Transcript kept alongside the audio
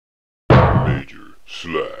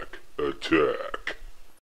MajorSlackAttack.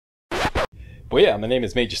 But yeah, my name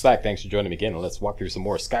is Major Slack. Thanks for joining me again. Let's walk through some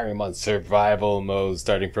more Skyrim on Survival Mode,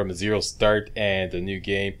 starting from a 0 start and a new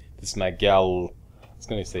game. This is my gal, I was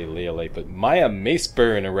going to say Leia, but Maya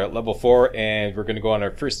Maceburn, and we're at level 4, and we're going to go on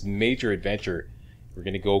our first major adventure. We're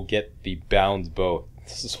going to go get the bound bow.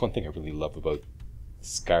 This is one thing I really love about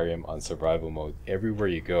Skyrim on Survival Mode. Everywhere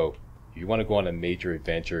you go, if you want to go on a major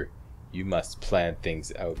adventure, you must plan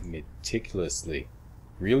things out meticulously.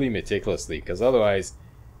 Really meticulously, because otherwise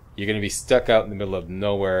you're going to be stuck out in the middle of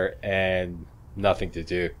nowhere and nothing to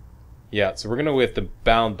do. Yeah, so we're going to go with the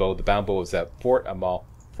bound bow. The bound bow is at Fort Amal.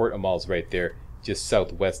 Fort Amal's right there, just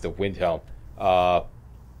southwest of Windhelm.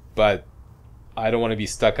 But I don't want to be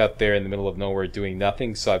stuck out there in the middle of nowhere doing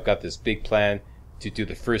nothing, so I've got this big plan to do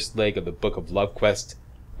the first leg of the Book of Love quest,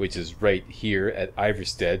 which is right here at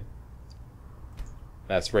Iverstead.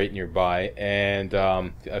 That's right nearby, and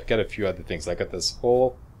I've got a few other things. I got this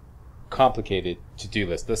whole complicated to-do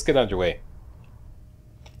list. Let's get underway.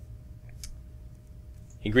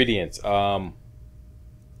 Ingredients. I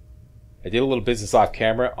did a little business off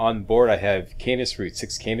camera. On board I have canis root,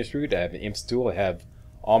 6 canis root. I have an imp stool. I have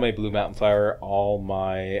all my blue mountain flower, all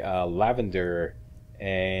my lavender,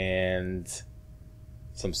 and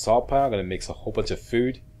some salt pile. I'm going to mix a whole bunch of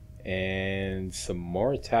food and some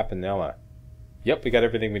more tapenella. Yep, we got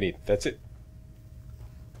everything we need. That's it.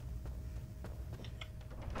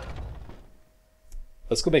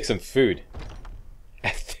 Let's go make some food.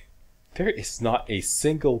 There is not a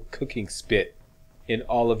single cooking spit in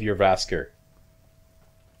all of Jorrvaskr.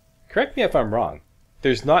 Correct me if I'm wrong.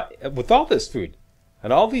 There's not, with all this food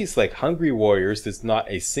and all these like hungry warriors, there's not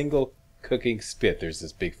a single cooking spit. There's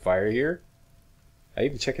this big fire here. I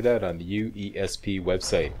even checked it out on the UESP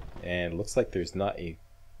website, and it looks like there's not a...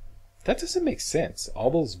 That doesn't make sense. All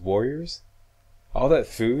those warriors, all that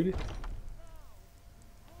food.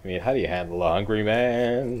 I mean, how do you handle a hungry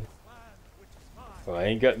man? Well, I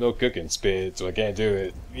ain't got no cooking spit, so I can't do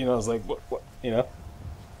it. You know, it's like, what, you know?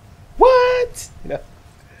 What? You know?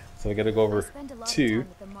 So I gotta go over to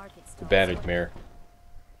the Bannered Mare.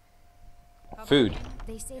 Food.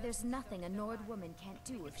 They say there's nothing a Nord woman can't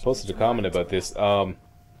do if she Posted a comment about this.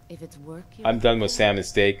 if it's work, I'm done with salmon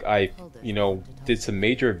steak. I, did some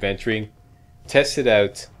major adventuring, tested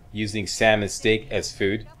out using salmon steak as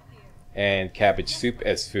food and cabbage soup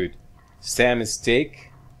as food. Salmon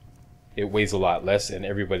steak, it weighs a lot less, and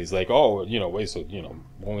everybody's like, oh, weighs,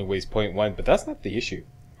 only weighs 0.1, but that's not the issue.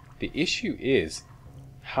 The issue is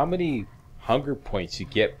how many hunger points you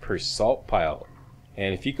get per salt pile.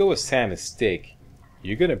 And if you go with salmon steak,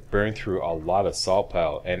 you're going to burn through a lot of salt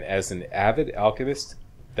pile, and as an avid alchemist,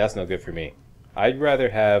 that's no good for me. I'd rather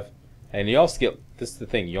have, and you also get, this is the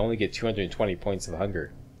thing, you only get 220 points of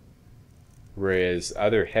hunger. Whereas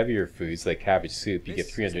other heavier foods like cabbage soup, you get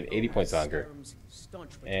 380 points of hunger.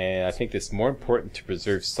 And I think it's more important to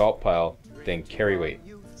preserve salt pile than carry weight.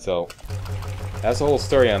 So that's the whole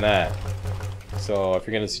story on that. So if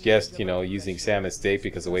you're going to suggest, using salmon steak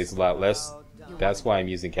because it weighs a lot less, that's why I'm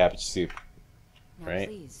using cabbage soup. Right?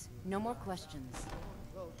 Please, no more questions.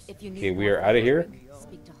 If you need Okay, we are out of here.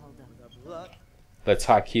 Speak to Hulda. Let's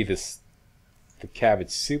hotkey the cabbage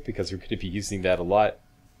soup because we're going to be using that a lot.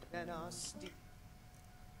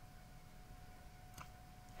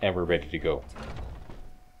 And we're ready to go.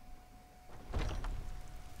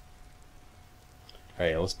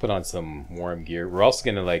 Alright, let's put on some warm gear. We're also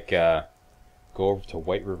going to go over to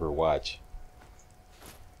White River Watch.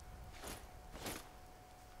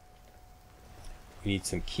 We need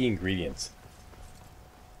some key ingredients.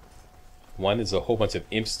 One is a whole bunch of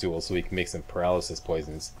imp stool so we can make some paralysis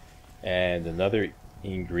poisons. And another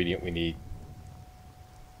ingredient we need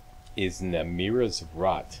is Namira's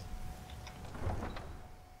Rot.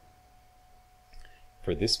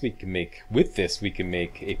 For this we can make, with this we can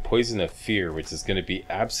make a Poison of Fear, which is going to be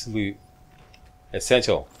absolute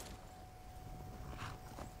essential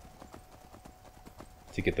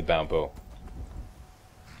to get the bound bow.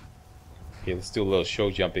 Okay, let's do a little show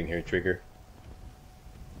jumping here, Trigger.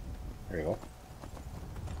 There we go.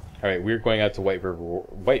 Alright, we're going out to White River.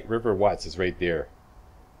 White River Watts is right there.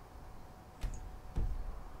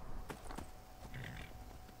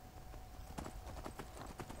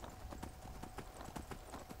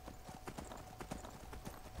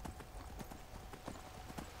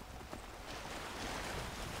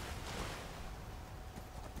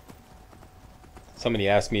 Somebody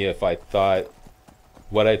asked me if I thought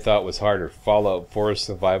what I thought was harder, Fallout 4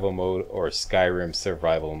 Survival Mode or Skyrim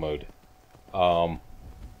Survival Mode. I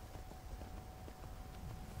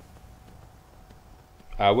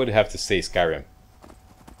would have to say Skyrim.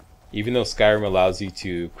 Even though Skyrim allows you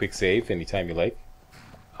to quick save anytime you like,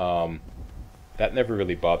 That never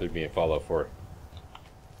really bothered me in Fallout 4.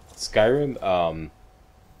 Skyrim,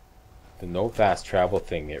 the no fast travel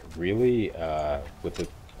thing, it really, with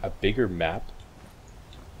a bigger map,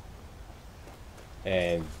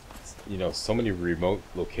 and, you know, so many remote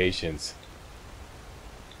locations,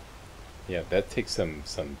 yeah, that takes some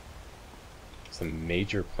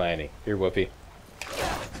major planning. Here, Whoopi.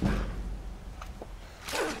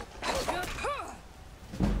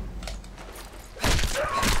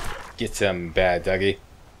 Get some bad Dougie.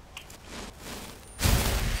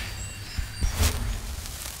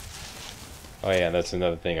 Oh yeah, that's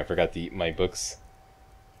another thing. I forgot to eat my books.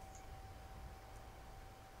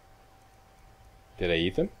 Did I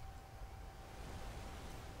eat them?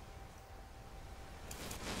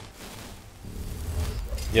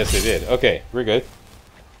 Yes, I did. Okay, we're good.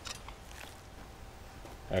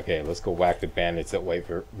 Okay, let's go whack the bandits at White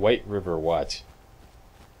River Watch.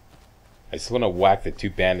 I just want to whack the 2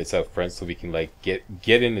 bandits out front so we can like get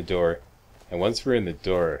in the door, and once we're in the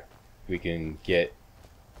door, we can get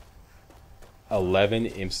 11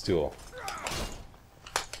 imp stool.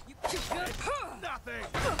 Nothing.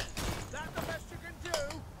 That's the best you can do.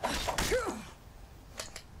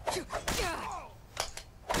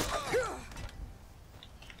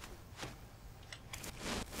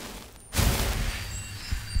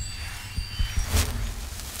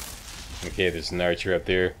 Okay, there's an archer up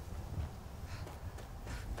there.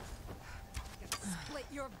 Split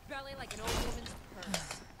your belly like an old woman's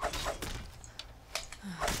purse.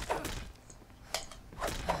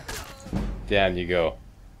 Down you go.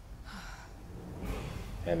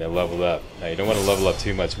 And then leveled up. Now you don't want to level up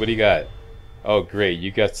too much. What do you got? Oh great,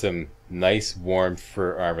 you got some nice warm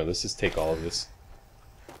fur armor. Let's just take all of this.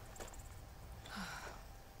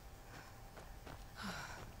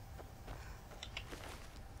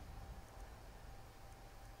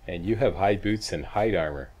 And you have hide boots and hide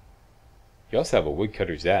armor. You also have a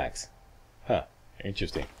woodcutter's axe. Huh,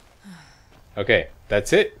 interesting. Okay,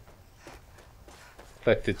 that's it.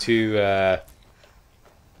 Collect the 2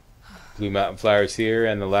 blue mountain flowers here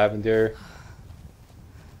and the lavender.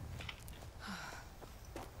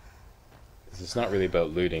 It's not really about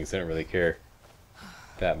looting, so I don't really care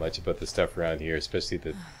that much about the stuff around here, especially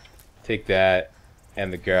the take that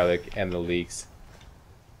and the garlic and the leeks.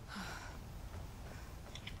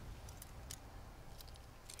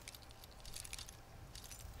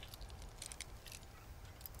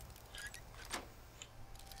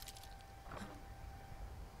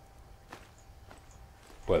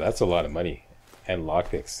 Boy, that's a lot of money. And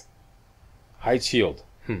lockpicks. Hide shield.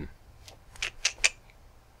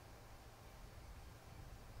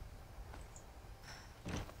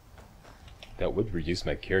 That would reduce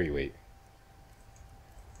my carry weight.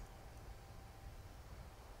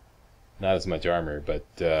 Not as much armor, but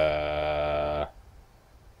yeah,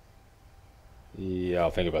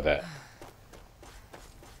 I'll think about that.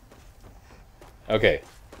 Okay.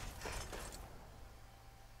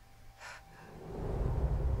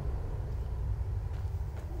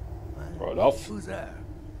 Rodolphe? Who's there?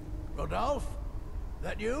 Rodolphe?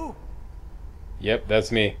 That you? Yep,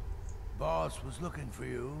 that's me. Boss was looking for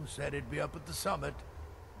you. Said he'd be up at the summit.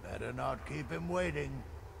 Better not keep him waiting.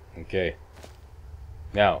 Okay.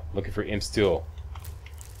 Now, looking for imp stool.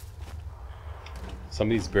 Some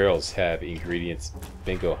of these barrels have ingredients.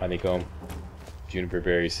 Bingo, honeycomb, juniper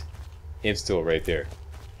berries, imp stool right there.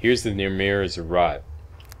 Here's the mirrors of rot.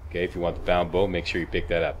 Okay, if you want the bound bow, make sure you pick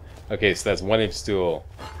that up. Okay, so that's 1 imp stool.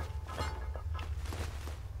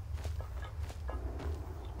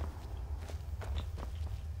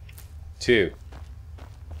 Two.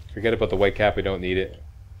 Forget about the white cap, we don't need it.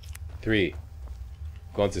 3.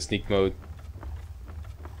 Go into sneak mode.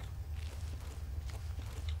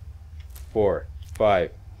 4,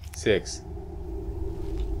 5, 6.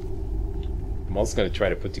 I'm also going to try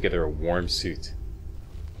to put together a warm suit.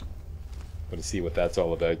 I'm going to see what that's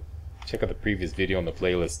all about. Check out the previous video on the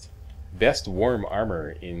playlist. Best warm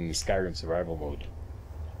armor in Skyrim Survival Mode.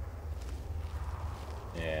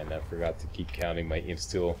 And I forgot to keep counting my imp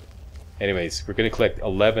stool. Anyways, we're going to collect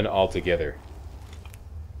 11 altogether.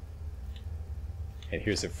 And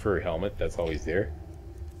here's a fur helmet. That's always there.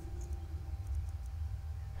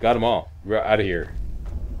 Got them all. We're out of here.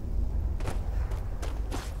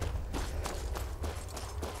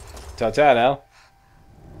 Ta-ta now.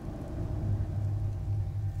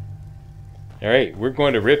 Alright, we're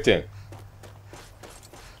going to Ripton.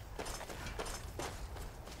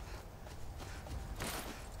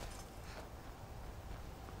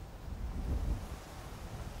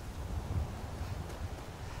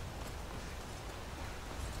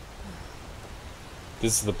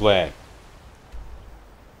 This is the plan.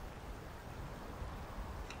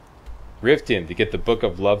 Riften to get the Book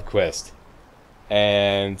of Love quest,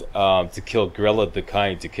 and to kill Grella the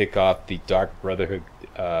Kind to kick off the Dark Brotherhood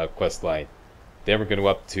quest line. Then we're going to go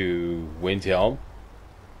up to Windhelm.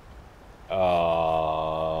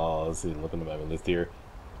 Let's see, looking at my list here.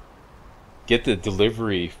 Get the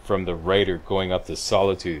delivery from the writer going up to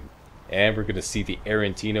Solitude. And we're going to see the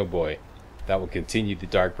Arantino boy. That will continue the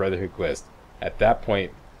Dark Brotherhood quest. At that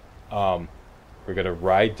point, we're going to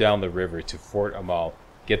ride down the river to Fort Amal,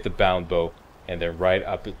 get the bound bow, and then ride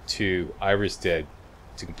up to Irisstead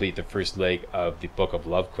to complete the first leg of the Book of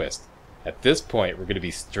Love quest. At this point, we're going to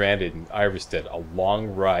be stranded in Irisstead, a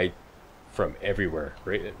long ride from everywhere,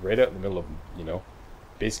 right out in the middle of, you know,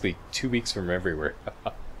 basically 2 weeks from everywhere.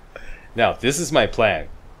 Now, this is my plan.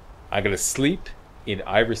 I'm going to sleep in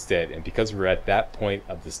Irisstead, and because we're at that point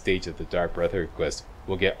of the stage of the Dark Brotherhood quest,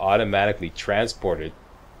 we'll get automatically transported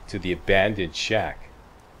to the abandoned shack.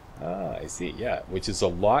 Ah, I see, yeah, which is a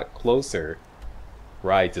lot closer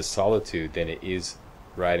ride to Solitude than it is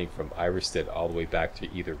riding from Irisstead all the way back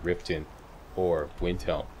to either Riften or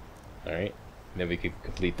Windhelm. Alright, then we can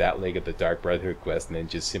complete that leg of the Dark Brotherhood quest and then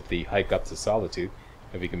just simply hike up to Solitude,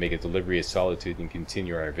 and we can make a delivery of Solitude and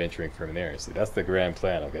continue our adventuring from there. See, that's the grand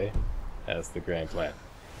plan, okay? That's the grand plan.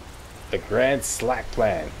 The grand slack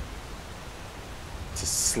plan to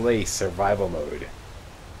slay survival mode.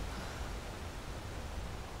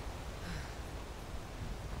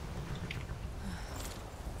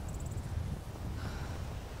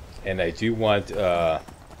 And I do want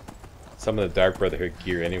some of the Dark Brotherhood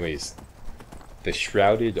gear anyways. The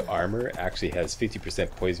Shrouded Armor actually has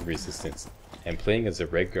 50% poison resistance. And playing as a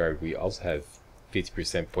Red Guard, we also have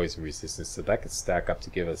 50% poison resistance. So that could stack up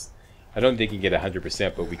to give us... I don't think we can get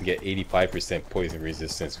 100%, but we can get 85% poison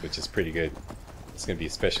resistance, which is pretty good. It's going to be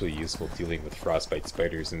especially useful dealing with frostbite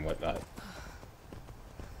spiders and whatnot.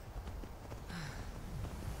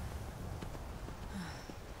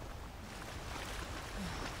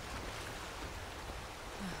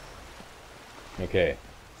 Okay,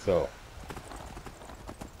 so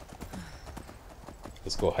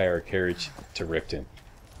let's go hire a carriage to Riften.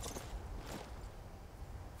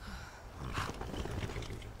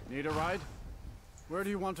 Need a ride? Where do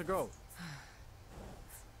you want to go?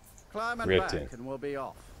 Climb and Riften. back and we'll be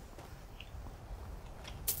off.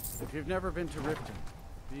 If you've never been to Riften,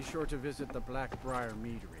 be sure to visit the Blackbriar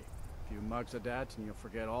Meadery. A few mugs of that and you'll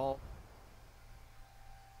forget all.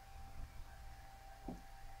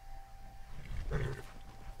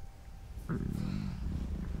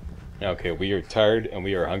 Okay, we are tired and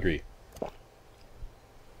we are hungry.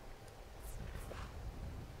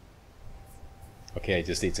 Okay, I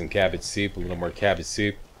just ate some cabbage soup, a little more cabbage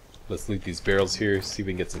soup. Let's loot these barrels here, see if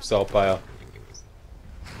we can get some salt pile.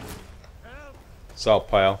 Salt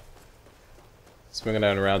pile. Swinging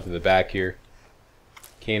on around to the back here.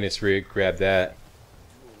 Canis rig, grab that.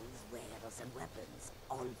 Tools, wares, and weapons,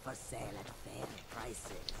 all for sale at fair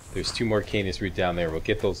prices. There's 2 more Canis root down there. We'll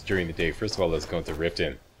get those during the day. First of all, let's go into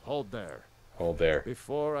Riften. Hold there. Hold there.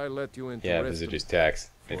 Before I let you into Yeah, Riften, visitor's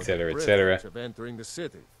tax, for the etc., privilege etc. of entering the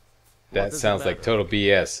city. That What does it sounds like matter? total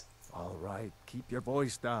BS. All right, keep your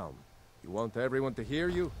voice down. You want everyone to hear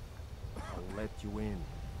you? I'll let you in.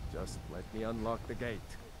 Just let me unlock the gate.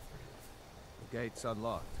 The gate's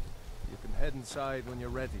unlocked. You can head inside when you're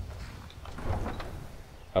ready.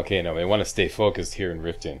 Okay, now I want to stay focused here in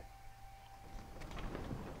Riften.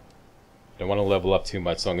 Don't want to level up too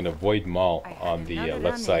much, so I'm going to avoid Maul on the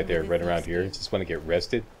left side there, right around here. Just want to get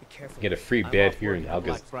rested. Get a free bed here in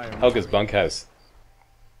Helge's bunkhouse.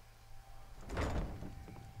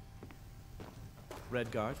 Red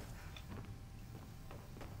Guard.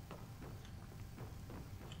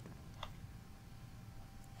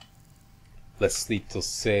 Let's sleep till,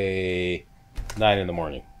 say, 9 in the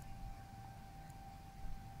morning.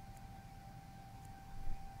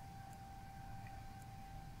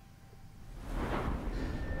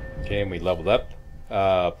 Okay, and we leveled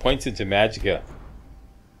up. Points into Magicka.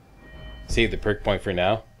 Save the perk point for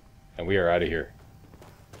now, and we are out of here.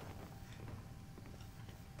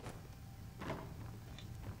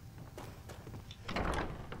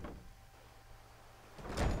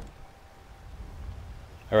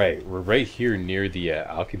 Alright, we're right here near the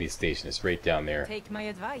alchemy station. It's right down there. Take my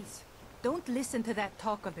advice. Don't listen to that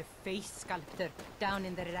talk of the face sculptor down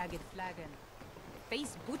in the ragged flagon.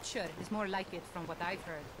 Face butcher is more like it from what I've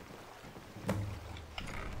heard.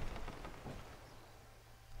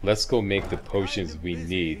 Let's go make the potions we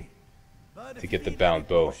need to get the bound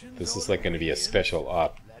bow. This is like going to be a special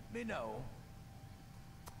op. Let me know.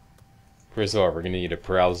 First of all, we're going to need a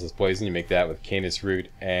paralysis poison. You make that with Canis root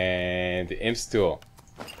and the imp stool.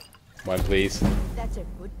 One, please. That's a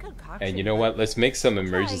good concoction. And you know what? Let's make some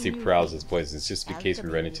emergency paralysis poisons just in case we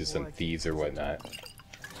run into some thieves or whatnot.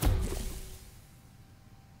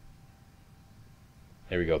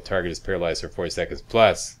 There we go. Target is paralyzed for 40 seconds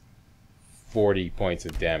plus 40 points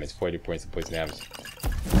of damage. 40 points of poison damage.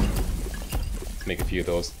 Let's make a few of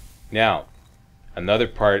those. Now, another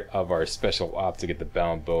part of our special op to get the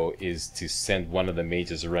bound bow is to send one of the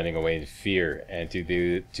mages running away in fear. And to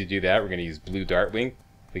do that, we're going to use Blue Dartwing.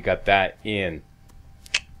 We got that in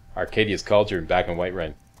Arcadia's Cauldron back in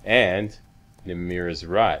Whiterun. And Nimira's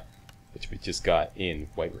Rot, which we just got in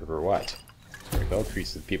White River Watch. There we go.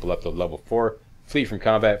 Increases people up to level 4. Flee from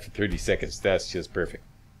combat for 30 seconds. That's just perfect.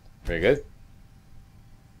 Very good.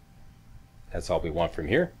 That's all we want from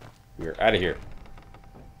here. We're out of here.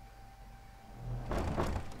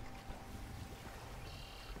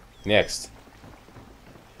 Next,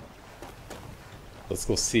 let's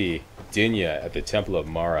go see Dinya at the Temple of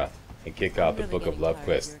Mara and kick off the Book of Love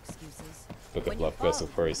quest. Book of Love quest,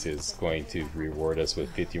 of course, is going to reward us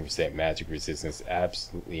with 15% magic resistance.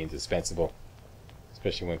 Absolutely indispensable,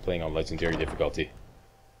 especially when playing on legendary difficulty.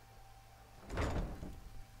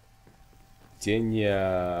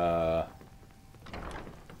 Dinya.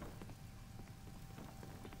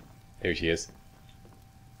 There she is.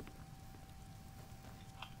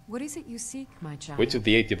 What is it you seek, my child? Which of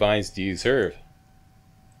the 8 divines do you serve?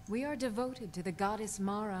 We are devoted to the goddess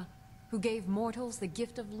Mara, who gave mortals the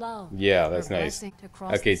gift of love. Yeah, that's nice.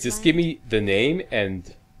 Okay, just give me the name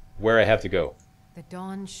and where I have to go. The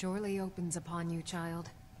dawn surely opens upon you, child.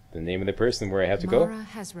 The name of the person where I have to go? Mara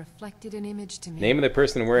has reflected an image to me. Name of the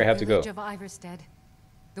person and where I have to go. Village of Iverstead.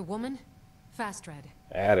 The woman, Fastred.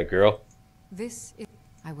 Atta girl. This is...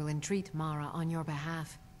 I will entreat Mara on your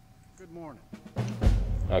behalf. Good morning.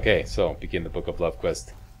 Okay, so begin the Book of Love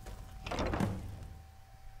quest.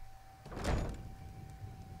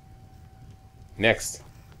 Next,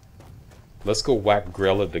 let's go whack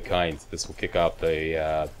Grella the Kind. This will kick off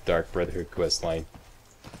the Dark Brotherhood quest line.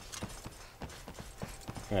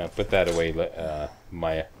 Put that away,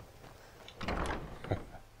 Maya.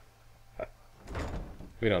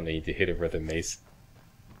 We don't need to hit her with a mace.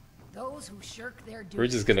 Those who shirk their duty. We're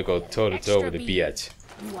just gonna go toe to toe with the bitch.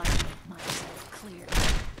 You want to make myself clear.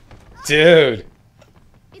 Dude!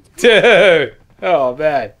 Dude! Oh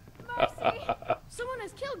man. Someone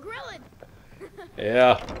has killed Grillin.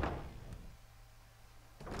 Yeah.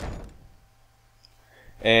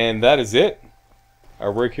 And that is it.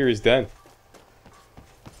 Our work here is done.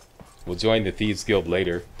 We'll join the Thieves Guild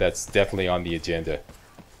later. That's definitely on the agenda.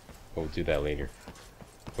 We'll do that later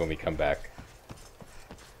when we come back.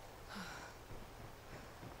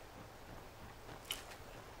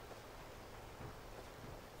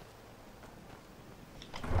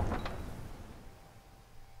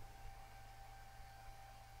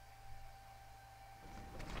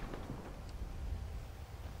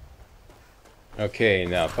 Okay,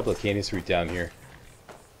 now a couple of canister down here.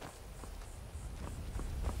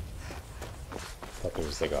 Thought there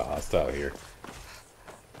was like a hostile here.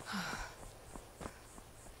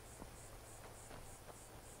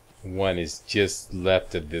 One is just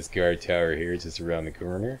left of this guard tower here, just around the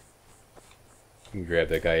corner. You can grab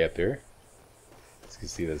that guy up there. As you can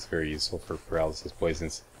see, that's very useful for paralysis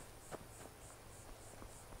poisons.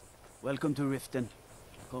 Welcome to Riften.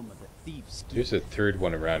 Come of the thieves. There's a third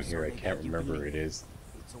one around here. I can't remember where it is.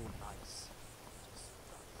 It's all nice.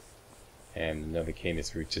 And another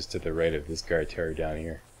canister just to the right of this guard tower down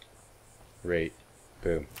here. Right.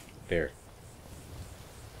 Boom. There.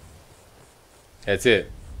 That's it.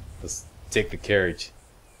 Let's take the carriage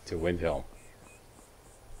to Windhelm.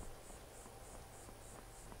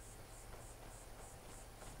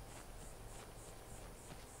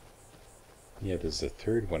 Yeah, there's a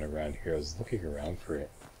third one around here. I was looking around for it.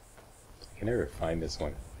 I can never find this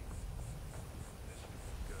one.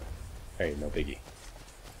 Alright, no biggie.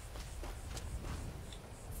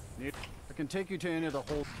 I can take you to any of the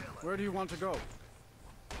hold. Where do you want to go?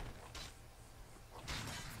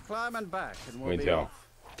 Climb and back, and we'll be Windhelm. off.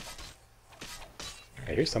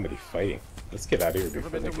 I hear somebody fighting. Let's get out of here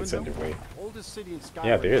before that gets underway. Oldest city in Skyrim.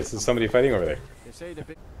 Yeah, there is. There's somebody fighting over there. They say the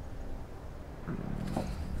big...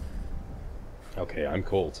 Okay, I'm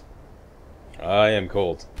cold. I am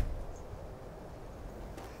cold.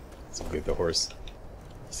 Let's get the horse.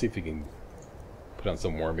 Let's see if we can put on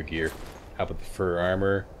some warmer gear. How about the fur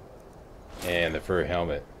armor and the fur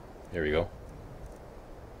helmet? There we go.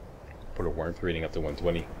 Put a warmth rating up to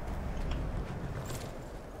 120.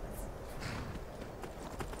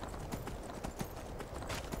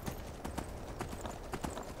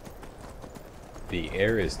 The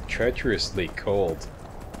air is treacherously cold.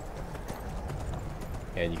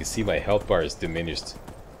 And you can see my health bar is diminished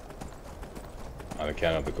on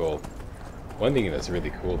account of the cold. One thing that's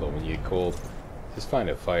really cool though, when you get cold, just find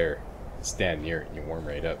a fire, stand near it, and you warm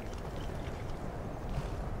right up.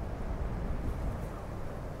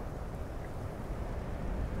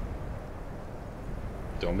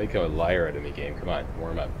 Don't make a liar out of me, game. Come on,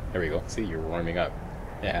 warm up. There we go. See, you're warming up.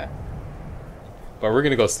 Yeah. But we're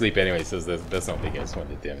gonna go sleep anyway, so that's not big. I just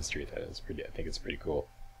wanted to demonstrate that. It's pretty. I think it's pretty cool.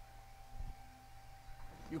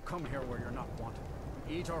 You come here where you're not wanted.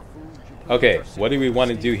 You eat our food. You pollute Okay, our what do we city,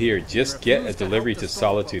 want to do here? Just you get a refuse to delivery help to the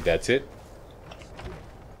Storm Solitude. That's it.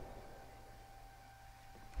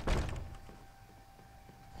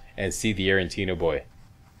 And see the Arantino boy.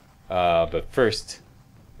 But first,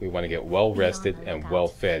 we want to get well rested and well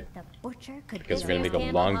fed, because we're going to make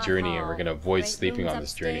a long journey and we're going to avoid sleeping on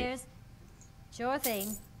this journey. Sure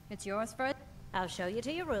thing. It's yours first. I'll show you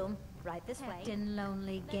to your room. Right this way. Captain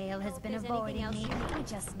Lonely Gale has been avoiding me. I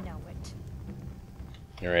just know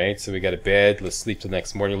it. Alright, so we got a bed. Let's sleep till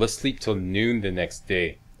next morning. Let's sleep till noon the next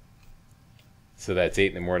day. So that's 8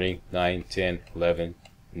 in the morning, 9, 10, 11,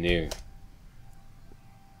 noon.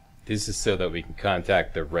 This is so that we can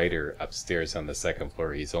contact the writer upstairs on the 2nd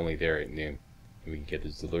floor. He's only there at noon. And we can get the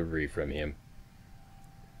delivery from him.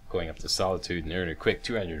 Going up to Solitude and earn a quick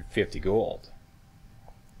 250 gold.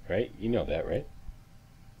 Right? You know that, right?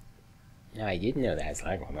 No, I didn't know that. It's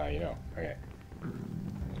like, well, now you know. Okay.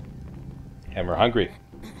 And we're hungry.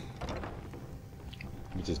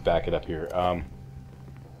 Let me just back it up here.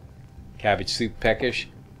 Cabbage soup peckish.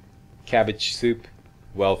 Cabbage soup.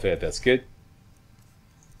 Well fed. That's good.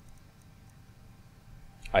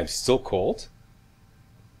 I'm still cold?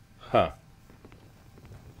 Huh.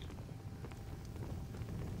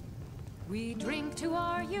 We drink to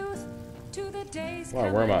our youth, to the days Wow,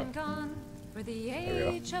 come warm up. and gone, for the There we go.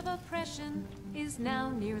 age of oppression is now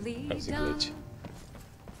nearly That was a done. glitch.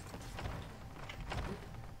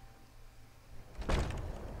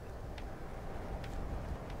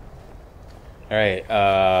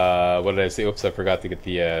 Alright, what did I say? Oops, I forgot to get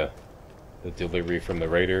the delivery from the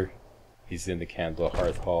writer. He's in the Candle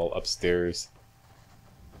Hearth Hall upstairs.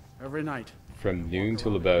 Every night. From noon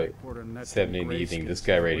till about 7 in the evening. This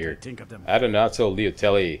guy right here. them. Adonato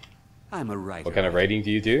Leotelli. I'm a writer. What kind of writing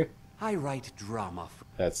do you do? I write drama.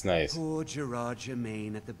 That's nice. Poor Gerard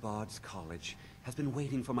Germain at the Bard's College has been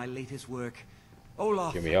waiting for my latest work.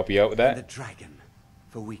 Olaf Can we help you out with and the that? Dragon.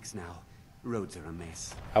 For weeks now. Roads are a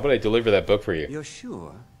mess. How about I deliver that book for you? You're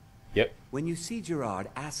sure? Yep. When you see Gerard,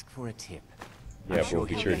 ask for a tip. Yeah, we'll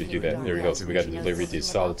be sure to do that. There we go. So we got the delivery to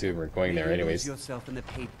Solitude. We're going there anyways. Yourself in the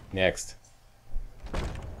paper. Next.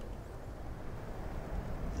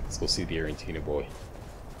 Let's go see the Arantino boy.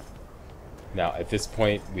 Now, at this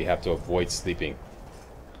point, we have to avoid sleeping.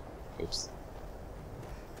 Oops.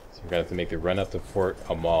 So we're going to have to make the run up to Fort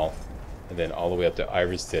Amal, and then all the way up to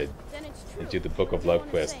Iristed, and do the Book of Love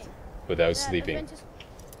quest without sleeping.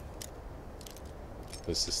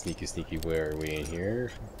 This is sneaky. Where are we in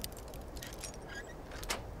here?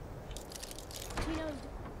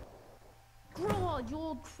 Grow on, you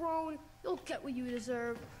old crone. You'll get what you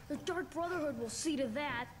deserve. The Dark Brotherhood will see to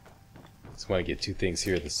that. Just want to get two things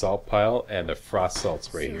here: the salt pile and the frost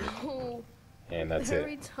salts right here. So And that's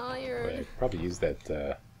very it. tired. But I could probably use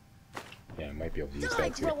that. Yeah, I might be able to use Die,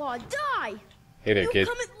 that too. grow on, die! Hey there, You kid.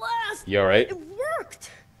 come at last. You alright? It worked.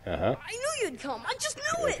 Uh huh. I knew you'd come. I just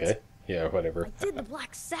knew Okay. it. Yeah, whatever. I did the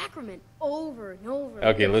Black Sacrament over and over.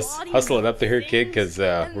 Okay, The let's body hustle it and up to here, kid, things, because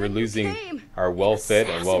and we're then you losing came. our well-fed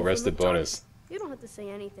and Assassin well-rested from the dark. bonus. You don't have to say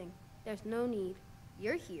anything. There's no need.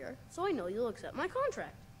 You're here, so I know you'll accept my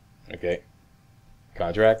contract. Okay.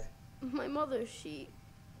 Contract? My mother, she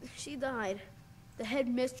died. The head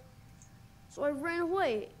mistress. So I ran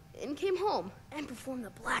away and came home and performed the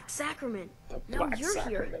Black Sacrament. The Now Black you're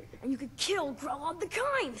Sacrament. here, and you could kill Grelod the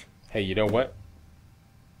Kind. Hey, you know what?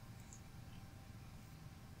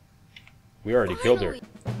 We already killed her.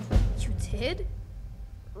 You did?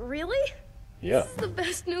 Really? Yeah. This is the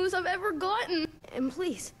best news I've ever gotten. And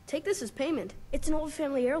please, take this as payment. It's an old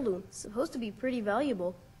family heirloom, supposed to be pretty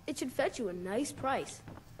valuable. It should fetch you a nice price.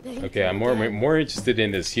 Thank Okay, you I'm more again. interested in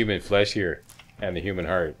this human flesh here, and the human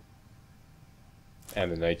heart,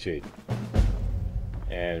 and the nightshade.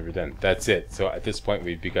 And we're done. That's it. So at this point,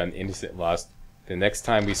 we've begun innocent lost. The next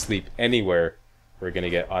time we sleep anywhere, we're gonna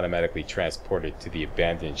get automatically transported to the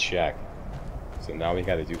abandoned shack. So now we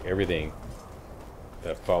gotta do everything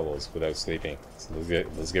that follows without sleeping. So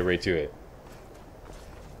let's get right to it.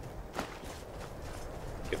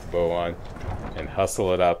 Get the bow on and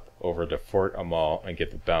hustle it up over to Fort Amal and get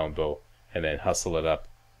the bound bow, and then hustle it up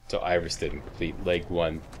to Iverstead and complete leg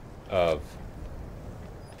 1 of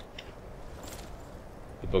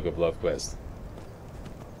Book of Love quest.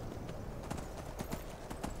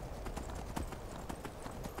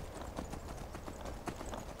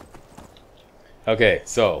 Okay,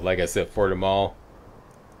 so like I said, Fort Amal,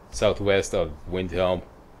 southwest of Windhelm.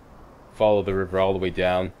 Follow the river all the way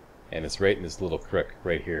down, and it's right in this little creek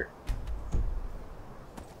right here.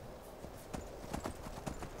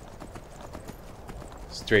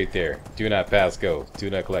 Straight there. Do not pass go. Do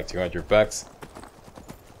not collect 200 bucks.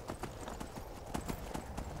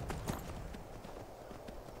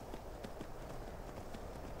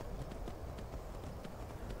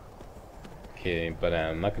 Okay, but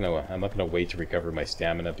I'm not gonna wait to recover my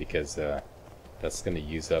stamina because that's gonna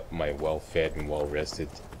use up my well-fed and well-rested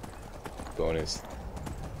bonuses.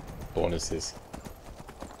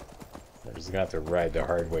 I'm just gonna have to ride the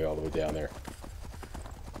hard way all the way down there.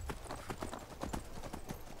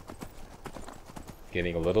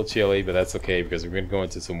 Getting a little chilly, but that's okay because we're gonna go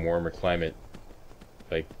into some warmer climate,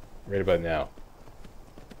 like right about now.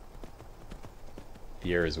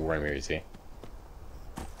 The air is warm here, you see.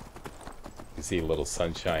 You see a little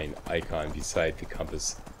sunshine icon beside the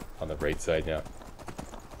compass on the right side now.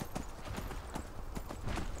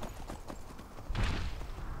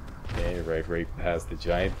 Okay, right past the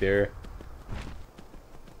giant there.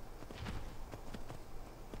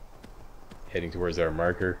 Heading towards our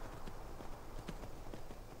marker.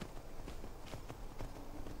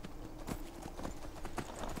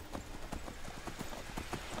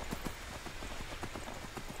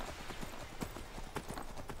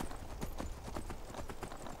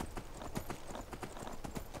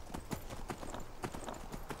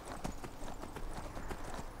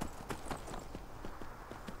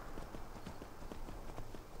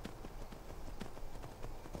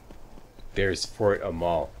 There's Fort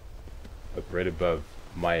Amal, up right above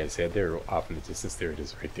Maya's head there, off in the distance. There it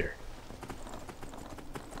is, right there.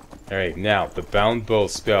 Alright, now, the Bound Bow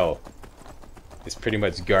spell is pretty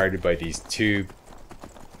much guarded by these two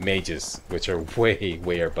mages, which are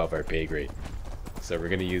way above our pay grade. So we're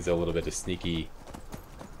going to use a little bit of sneaky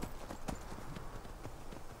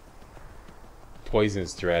poison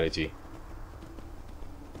strategy.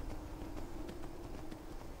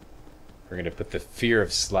 We're going to put the Fear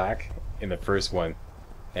of Slack in the first one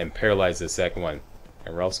and paralyze the second one,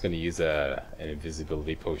 and we're also going to use an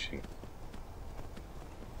invisibility potion.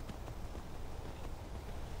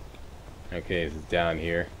 Okay, this is down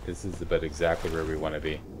here. This is about exactly where we want to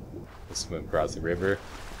be. We'll swim across the river,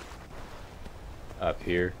 up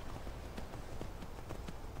here.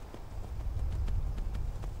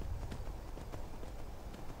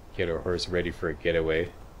 Get our horse ready for a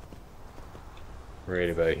getaway.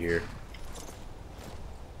 Right about here.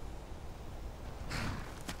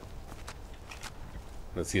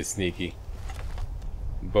 Let's get sneaky.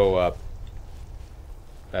 Bow up.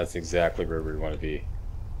 That's exactly where we want to be.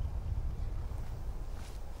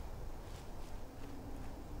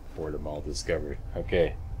 Fort Amal discovered.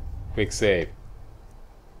 Okay. Quick save.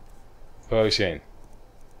 Potion.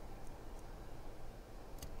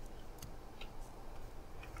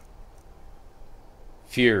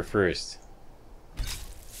 Fear first.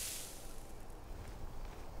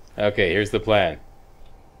 Okay, here's the plan.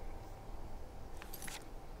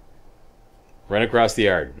 Run across the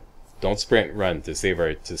yard. Don't sprint, run to save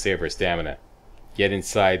our stamina. Get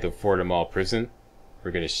inside the Fort Amal prison.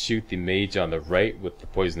 We're gonna shoot the mage on the right with the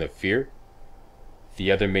poison of fear. The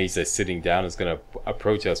other mage that's sitting down is gonna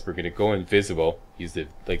approach us. We're gonna go invisible. Use the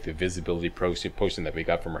visibility potion that we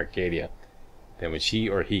got from Arcadia. Then when she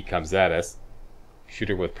or he comes at us, shoot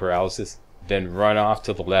her with paralysis. Then run off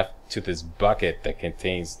to the left to this bucket that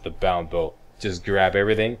contains the bound bow. Just grab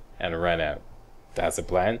everything and run out. That's the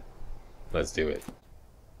plan. Let's do it.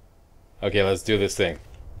 Okay, let's do this thing.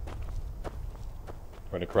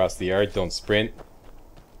 Run across the yard, don't sprint.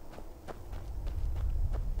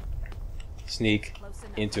 Sneak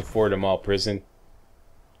into Fort Amal prison.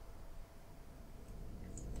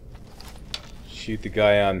 Shoot the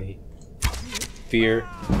guy on fear.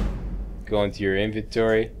 Go into your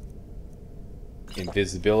inventory.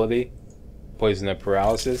 Invisibility. Poison and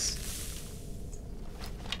paralysis.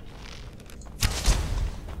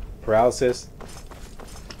 Paralysis.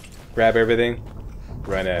 Grab everything.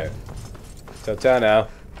 Run out. Ta-ta now.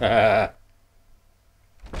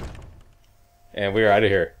 And we're out of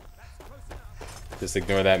here. Just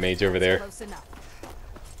ignore that mage over there.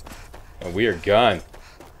 And we are gone.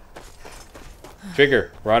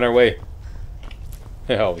 Trigger, we're on our way.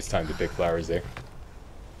 Always time to pick flowers there.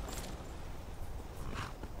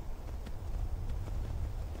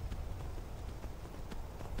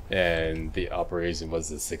 And the operation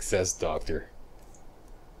was a success, Doctor.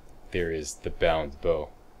 There is the bound bow.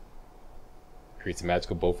 Creates a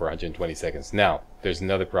magical bow for 120 seconds. Now, there's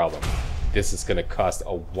another problem. This is going to cost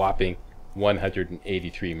a whopping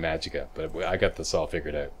 183 magica, but I got this all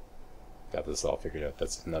figured out.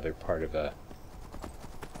 That's another part of a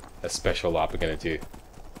special op we're going to do.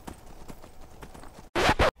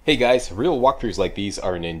 Hey guys, real walkthroughs like these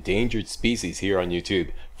are an endangered species here on YouTube.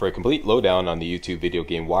 For a complete lowdown on the YouTube video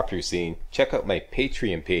game walkthrough scene, check out my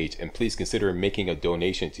Patreon page and please consider making a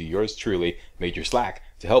donation to yours truly, Major Slack,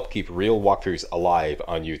 to help keep real walkthroughs alive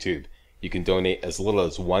on YouTube. You can donate as little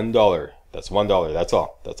as $1. That's $1, that's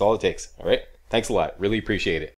all. That's all it takes, alright? Thanks a lot, really appreciate it.